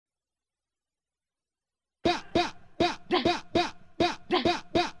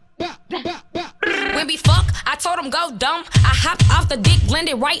him go dumb. I hop off the dick,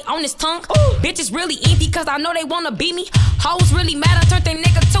 blended right on his tongue. Bitches really empty cause I know they wanna beat me. Hoes really mad, I turned they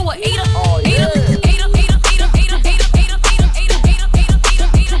nigga to a eater.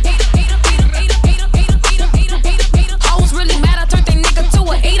 Hoes really mad, I turned they nigga to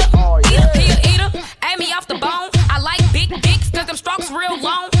a eater. Eater. Add me off the bone. I like big dicks cause them strokes real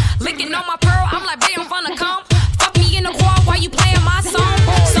long. Licking on my pearl, I'm like, babe, I'm finna come. Fuck me in the quad while you playing my song.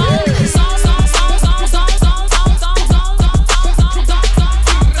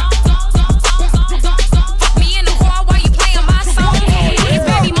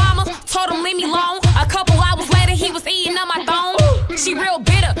 She real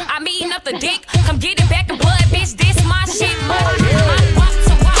bitter, I'm eating up the dick. Come get it back in blood, bitch, this my shit. My walk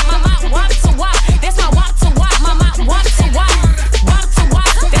to walk, my walk to walk. That's my walk to walk, my walk to walk. Walk to walk,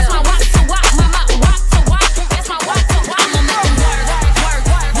 that's my walk to walk, my walk to walk. That's my walk to walk. I'ma make them work.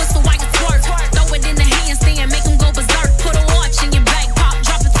 What's the white twerk? Throw it in the handstand, make them go berserk. Put a watch in your back, pop,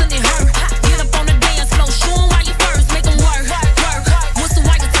 drop it till it hurt. Get up on the dance floor, show 'em why you first. Make them work. What's the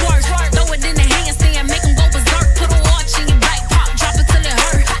white twerk? Throw it in the handstand, make them go berserk. Put a watch in your back.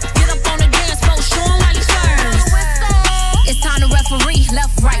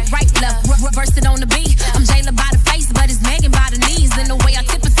 Left, right, left, reverse it on the beat. I'm Jayla by the face, but it's Megan by the knees. And the way I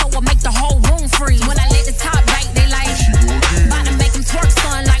tip it, so I make the whole room freeze. When I let the top right, they like, about to make them twerk,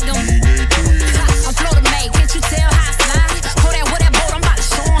 son, like them. I'm Flo-Milli, can't you tell how I slide? Hold that with that boat, I'm about to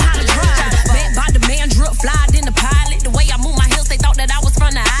show 'em how to drive. Bet by the man, drip, fly, then the pilot. The way I move my heels, they thought that I was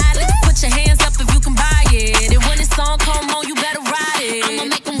from the island. Put your hands up if you can buy it. And when this song come on, you better ride it. I'ma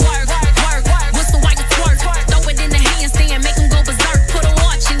make them work. What's the white twerk? Throw it in the handstand, make them go berserk.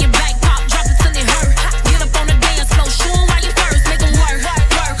 In your back, pop, drop it till it hurt. Get up on the dance floor, show 'em why you first. Make them work.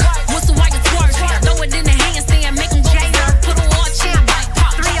 What's the white twerk? Throw it in the handstand, make them go berserk. Put a watch in your back,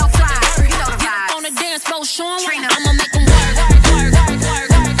 pop, 305. Get up on the dance floor, show 'em Trina. I'ma make them work.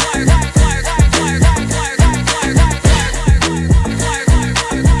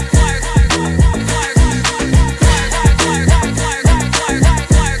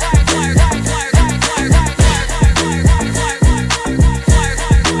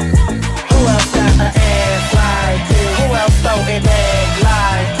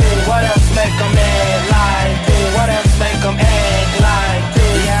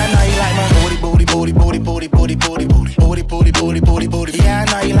 Yeah, I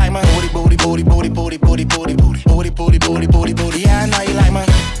know you like my booty. Yeah, I know you like my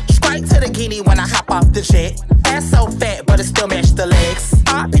straight to the guinea when I hop off the jet. Ass so fat, but it still match the legs.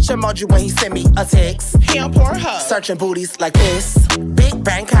 I picture emoji when he send me a text. He on Pornhub, searching booties like this. Big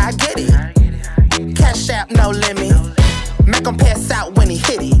bank, I get it. Cash out, no limit. Make him pass out when he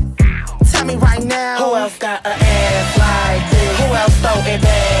hit it. Tell me right now, who else got an ass like this? Who else throw it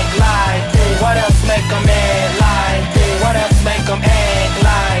back like this? What else make them mad like this? What else make them act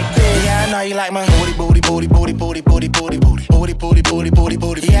like this? Yeah, I know you like my booty.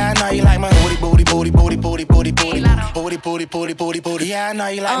 Yeah, I know you like my booty. Yeah, I know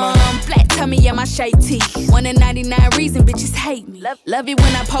you like my flat tummy and my shake tee. 1 in 99 reason bitches hate me. Love it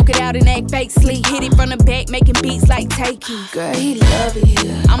when I poke it out and act fake sleep. Hit it from the back, making beats like takey. Girl, he love it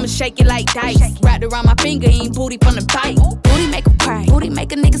here. I'ma shake it like dice. Wrapped around my finger, ain't booty from the bite. Booty make him cry. Booty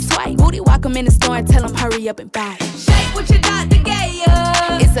make a nigga swipe. Booty walk him in the store and tell him hurry up and buy. Shake what your doctor gave ya.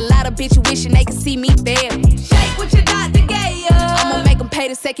 It's a lot of bitches wishing they could see me fail. Shake what your doctor gave ya. I'ma make him pay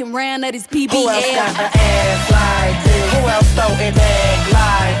the second round of this PBL. Who else got an ass like this? Who else throw it back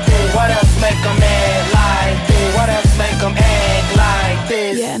like this? What else make them mad like this? What else make them act like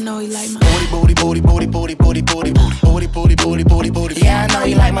this? Yeah, I know you like my booty. Yeah, I know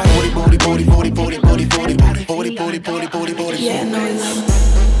you like my booty. Yeah, I know you like my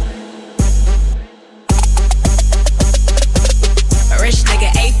rich nigga,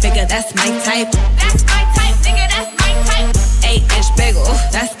 8-figure, that's my type. That's my type, nigga, that's my type. 8-inch bagel,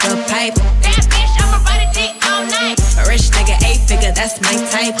 that's the pipe. That bitch, I'ma ride a dick all night. A rich nigga, 8-figure, that's my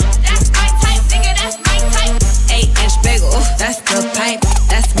type. That's my type, nigga, that's my type. 8-inch bagel, that's the pipe.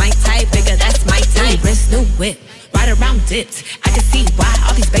 That's my type, nigga, that's my type. New wrist, new whip, ride around dipped. I can see why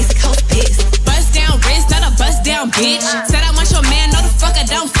all these basic hoes pissed. Bust down wrist, not a bust down bitch. Said I want your man, no the fuck I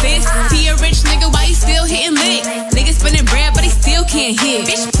don't fist. See a rich nigga, why he still hitting licks? Nigga spinning bread, but he still can't hit.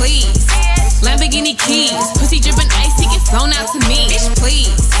 Bitch, please. Lamborghini keys, pussy dripping ice, he get flown out to me. Bitch,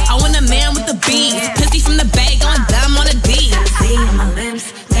 please. I want a man with the beats, pussy from the bag, going dumb on a D. See on my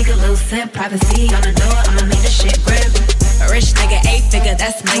lips, take a little sip, privacy on the door, I'ma make the shit grip. A rich nigga, 8-figure,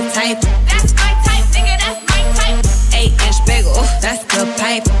 that's my type. That's my type, nigga, that's my type. 8-inch bagel, that's the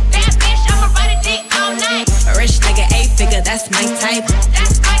pipe. That bitch, I'ma ride a dick all night. A rich nigga, 8-figure, that's my type.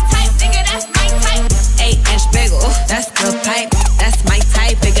 That's my type, nigga, that's my type. 8-inch fresh bagel. That's the pipe, that's my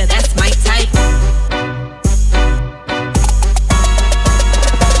type, bigger, that's my type.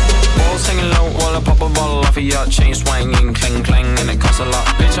 Balls hanging low while I pop a bottle off of ya. Chain swinging, clang clang, and it costs a lot.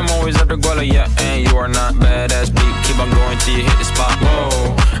 Bitch, I'm always at the guala, yeah, and you are not badass beat. Keep on going till you hit the spot.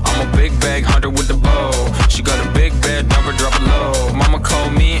 Whoa, I'm a big bag hunter with the bow. She got a big bed, never drop it low. Mama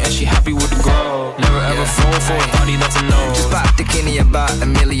called me and she happy with the grow. Never ever fall for a body that's a no. Just pop the Kenny about a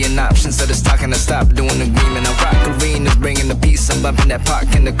million options. So just talking to stop doing agreement. I rock arenas, bringing the peace. I'm bumping that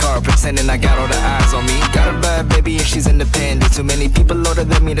park in the car, pretending I got all the eyes on me. Got a bad baby and she's independent. Too many people older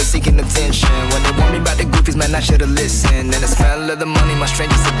than me, they're seeking attention. When they warn me about the goofies, man, I should've listened. And the smell of the money, my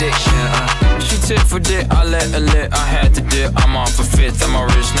strangest addiction. She tit for dick, I let her lit. I had to dip, I'm off a fifth, I'm all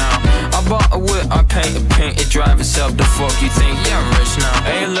rich now. I bought a whip, I paint a paint, it drive itself. The fuck you think? Yeah, I'm rich now.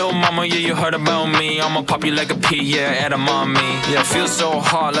 Hey, little mama, yeah, you heard about me. I'ma pop you like a pea, yeah, Edamame. Yeah, feel so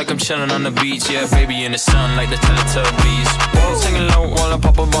hot like I'm chilling on the beach. Yeah, baby in the sun like the Teletubbies. Balls hanging low while I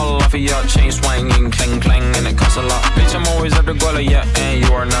pop a bottle off of ya. Chain swinging, clang clang, and it costs a lot. Bitch, I'm always at the guala, yeah, and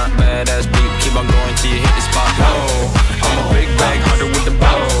you are not badass beat. Keep on going till you hit the spot. Whoa, I'm a big bag hunter with the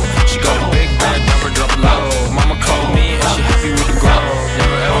bow. She got a big bag, never drop low. Mama called me and she happy with the grow.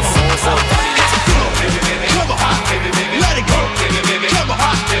 Never ever fall for a body that's a go. Come on, let it go. Come on, give it to me. Come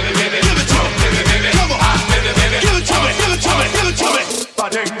on, give it to me. Give it to me. Give it to me.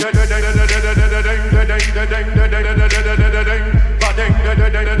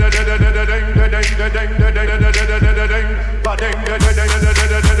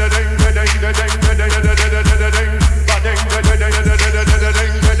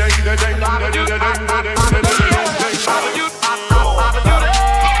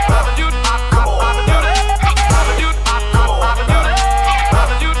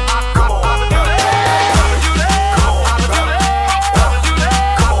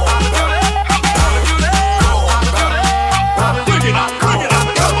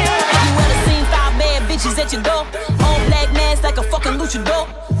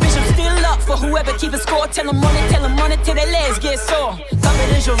 Whoever keep a score, tell them run it till their legs get sore.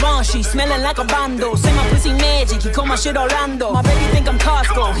 Covered in Givenchy, smelling like a bando. Say my pussy magic, he call my shit Orlando. My baby think I'm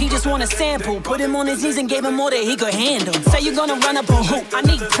Costco, he just want a sample. Put him on his knees and gave him more than he could handle. Say you gonna run up a hoop, I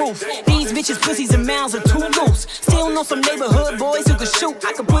need proof. These bitches pussies and mouths are too loose. Still know some neighborhood boys who could shoot.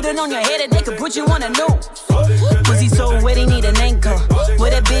 I could put it on your head and they could put you on a noose. Pussy so wet, he need an anchor.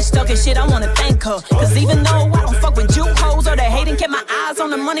 With that bitch talking shit, I wanna thank her. Cause even though I don't fuck with juke hoes or the hating, kept my eyes on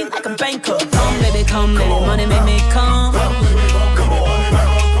the money like a banker. Come baby, money make me come.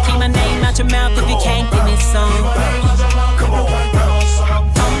 Keep my name out your mouth if you can't give me some.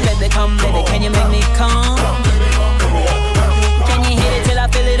 Come baby, can you make me come? Can you hit it till I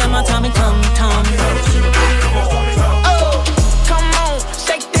feel it on my tummy, tum tum? Oh, come on,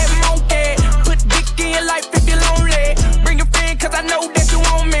 shake that monkey. Put dick in your life if you're lonely. Bring your friend cause I know that you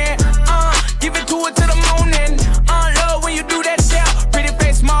want me. Give it to it till the morning. Love when you do that step. Pretty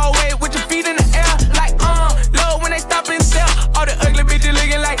face, small way with your feet in the air. Like, love when they stop and stare. All the ugly bitches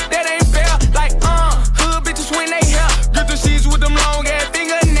looking like that ain't fair. Like, hood bitches when they hair. Get the sheets with them long ass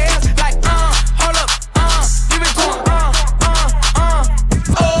fingernails. Like, hold up, give it to them,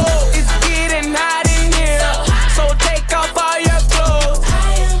 Oh, it's getting hot in here. So take off all your clothes.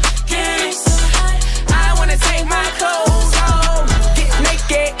 I am getting so hot. I wanna take my clothes off. Get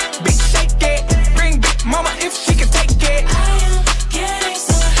naked, big shake it. Bring big mama if she can take it. I am getting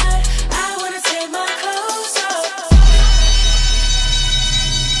so hot. I wanna take my clothes off.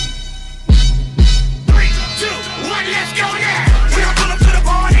 3, 2, 1, let's go now. We are pull up to the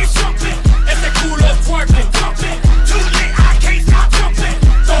party, jumping. If they cool up, twerking, jumping. Too lit, I can't stop jumping.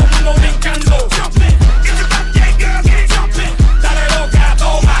 Todo mundo brincando, jumping. It's your birthday, girl, get jumping. Dale loca,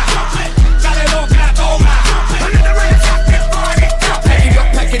 toma, jumping. Dale loca, toma, jumping. Another red top, this party, jumping. Pack it up,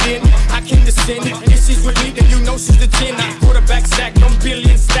 pack it in. I can descend. If she's with me, then you know she's the 10. I quarterback sack, them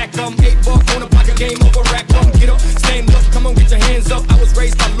billions stack, 8 buck on a pocket game over rack. Get up, stand up, come on, get your hands up. I was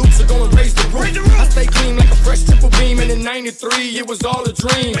raised by Luke, so go and raise the roof. I stay clean like a fresh triple beam, and in '93 it was all a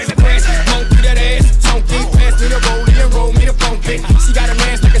dream. Crash, monkey that ass, chunky, pass me the rollie and roll me the funky. She got a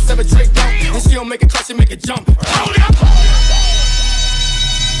man's like a 7 Drake dunk, and she don't make it clutch and make it jump. Hold up.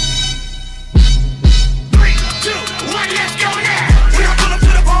 3, 2, 1, let's go now. We are pull up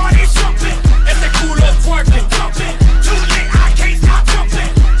to the party, jumping. If they cool up, twerking, jumping. Too lit, I can't stop jumping.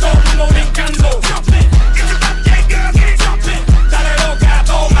 Todo mundo brincando, jumping. It's your birthday, girl, get jumping. Dale loca,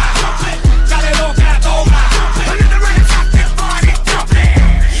 toma, jumping. Dale loca, toma, jumping. Another red top, this party, jumping.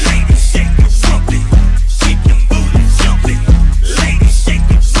 Ladies, shake them, jumping. Shake them booties, jumping. Ladies, shake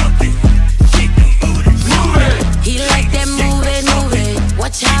them, jumping. Shake them booties, jumping. He like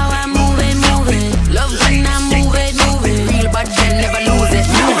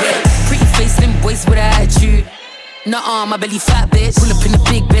my belly fat, bitch. Pull up in the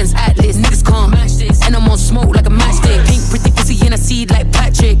big Benz Atlas, niggas can't match this. And I'm on smoke like a matchstick. Pink pretty pussy and I see it like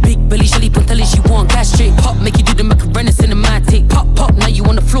Patrick. Big belly, Shelly Puntali, she want gastric. Pop, make you do the macarena cinematic. Pop, pop, now you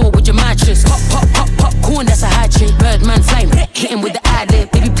on the floor with your mattress. Pop, pop, pop, popcorn, that's a hat trick. Birdman slime, hitting with the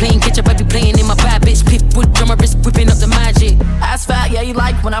ad-lib. Baby playing ketchup, I be playing in my bad bitch. Pitbull drummer wrist, whipping up the magic. Asphalt, yeah, you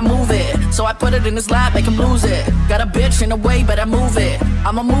like when I move it. So I put it in his lap, make him lose it. Got a bitch in the way, but I move it.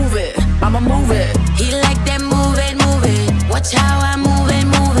 I'ma move it, I'ma move it. He like that move it, move it. Watch how I move it,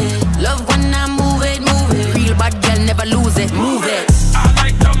 move it. Love when I move it, move it. Real bad girl never lose it, move it. I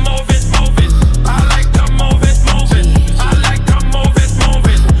like to move it, move it. I like to move it, move it. I like to move it, move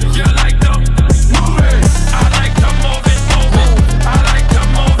it. You like to move it. I like to move it, move it. I like to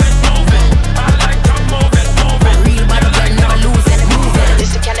move it, move it. I like to move it, move it. Real bad girl never lose it, move it.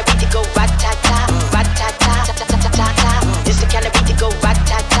 This the kind of beat to go rat-ta-ta, rat-ta-ta, ta-ta-ta-ta-ta. This the kind of beat to go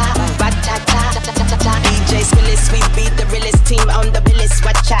rat-ta-ta, rat-ta-ta, ta-ta-ta-ta. DJ Skrillex, we beat the realest team on the billis.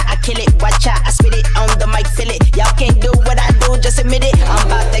 Watch out, I kill it, watch out, I spit it on the mic, feel it. Y'all can't do what I do, just admit it. I'm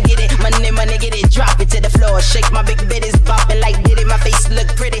about to get it, money, money, get it. Drop it to the floor, shake my big bitties, bopping like did it. My face look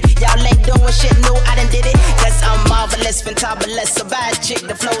pretty, y'all ain't doing shit, no, I done did it. Cause I'm marvelous, fantabulous, a bad chick.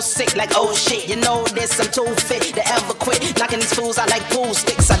 The flow sick like oh shit, you know this, I'm too fit to ever quit. Knocking these fools out like pool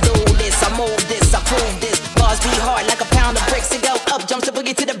sticks. I do this, I move this, I prove this. Bars be hard like a pound of bricks. It go up, jumps the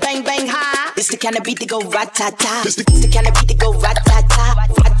boogie to the bang bang high. This the kind of beat to go rat-ta-ta. This the kind of beat to go rat-ta-ta,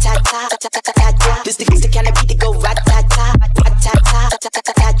 rat-ta-ta, ta-ta-ta-ta. This the kind of beat to go rat-ta-ta, rat-ta-ta,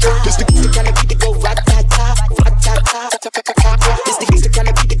 ta-ta-ta-ta. This the kind of beat to go rat-ta-ta, rat-ta-ta, ta-ta-ta-ta. This the kind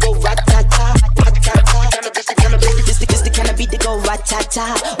of beat to go rat-ta-ta, rat-ta-ta. This the kind of beat to go rat-ta-ta.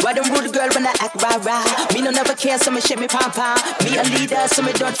 Why don't rule the girl when I act rah-rah? Me no never care, so me shit me pom-pom. Me a leader, so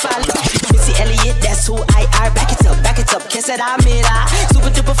me don't follow. Missy Elliott, that's who I are. Back it up, kiss it, I'm it, super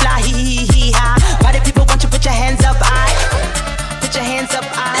duper fly, hee-hee-hee-ha. Why do people want you put your hands up, put your hands up,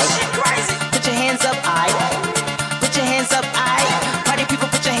 put your hands up, put your hands up, why do people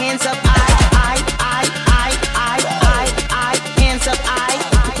put your hands up, hands up,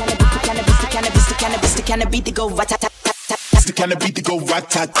 This the kind of beat to go rat-ta-ta-ta. This the kind of beat to go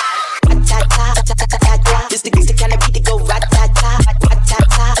rat-ta-ta. This the kind of beat to go rat-ta-ta,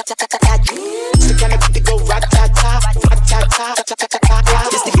 rat-ta-ta. This the kind of beat to go rat-ta-ta, rat-ta-ta.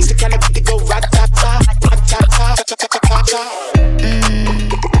 This the kind of beat to go rat-ta-ta, rat-ta-ta.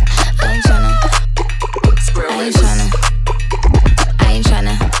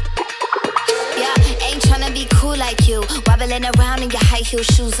 I ain't tryna be cool like you. Wobbling around in your high heel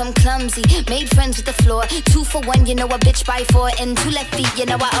shoes, I'm clumsy. Made friends with the floor. 2 for 1, you know a bitch by 4. And 2 left feet, you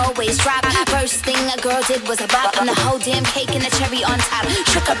know I always drop. First thing a girl did was a bop. And the whole damn cake and the cherry on top.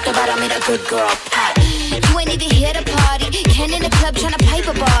 Shook up the bottom, made a good girl pop. You ain't even here to party. Ken in the club tryna pipe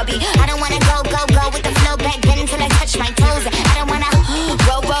a Barbie. I don't wanna go with the flow back then until I touch my toes. I don't wanna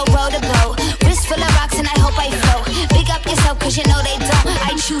row the boat. Wrist full of rocks and I hope I float. Big up yourself cause you know they don't.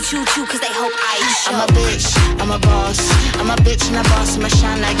 I chew cause they hope I show. I'm a bitch, I'm a boss. I'm a bitch and a boss, I'ma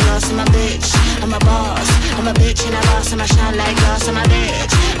shine like glass. I'm a bitch, I'm a boss. I'm a bitch and a boss, I'ma shine like glass. I'm a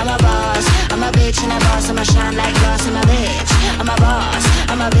bitch, I'm a boss. I'm a bitch and a boss, I'ma shine like glass. I'm a bitch, I'm a boss.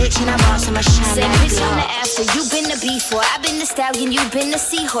 I'm a bitch and a boss, I'ma shine like glass. Bitch on the after, you been the before. I've been the stallion, you been the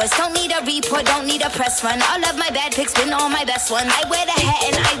seahorse. Don't need a report, don't need a press run. All of my bad pics been all my best ones. I wear the hat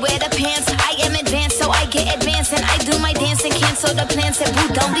and I wear the pants. I am advanced, so I get advanced. And I do my dance and cancel the plans. Said boo,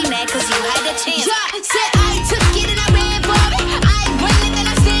 don't be mad cause you had a chance. Yeah, said I took it and I ran for it. I win it then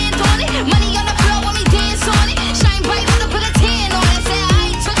I stand on it. Money on the floor when we dance on it. Shine bright when I put a 10 on it. Said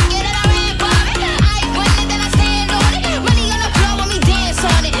I took it and I ran for it. I win it then I stand on it. Money on the floor when we dance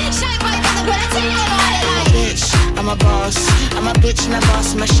on it. Shine bright when I put a 10 on it. I'm a bitch, I'm a boss. I'm a bitch and a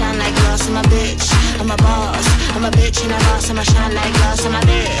boss, I'ma shine like glass. I'm a bitch, I'm a boss. I'm a bitch and a boss, I'ma shine like glass. I'm a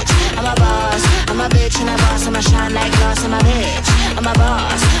bitch, I'm a boss. I'm a bitch and a boss, I'ma shine like glass. I'm a bitch, I'm a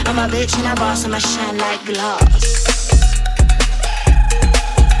boss. I'm a bitch and a boss, I'ma shine like glass.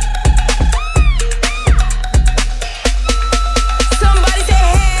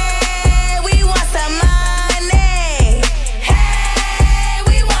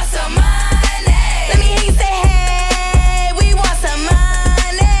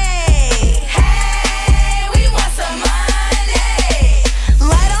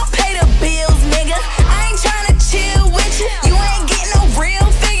 You ain't getting no real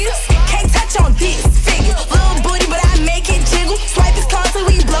figures. Can't touch on this figure. Little booty, but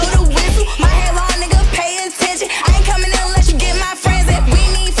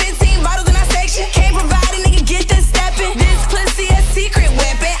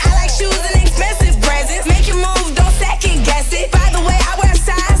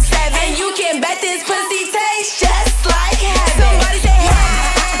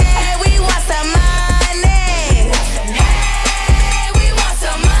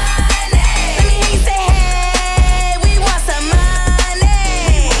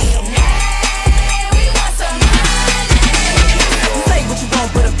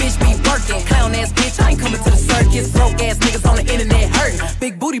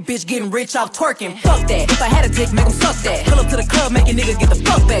bitch getting rich off twerking. Fuck that. If I had a dick, make him suck that. Pull up to the club, make a nigga get the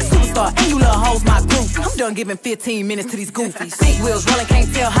fuck back. Superstar, and you little hoes my group. I'm done giving 15 minutes to these goofies. Big wheels rolling,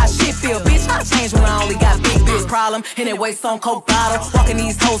 can't tell how shit feel. Bitch, I changed when I only got big bitch problem. In that waist on coke bottle. Walking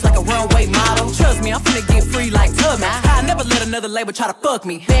these hoes like a runway model. Trust me, I'm finna get free like Tubman. I never let another label try to fuck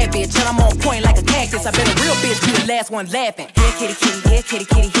me. Bad bitch, and I'm on point like a cactus. I bet a real bitch be the last one laughing. Here kitty kitty, here kitty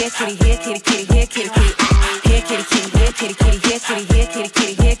kitty, here kitty, here kitty kitty.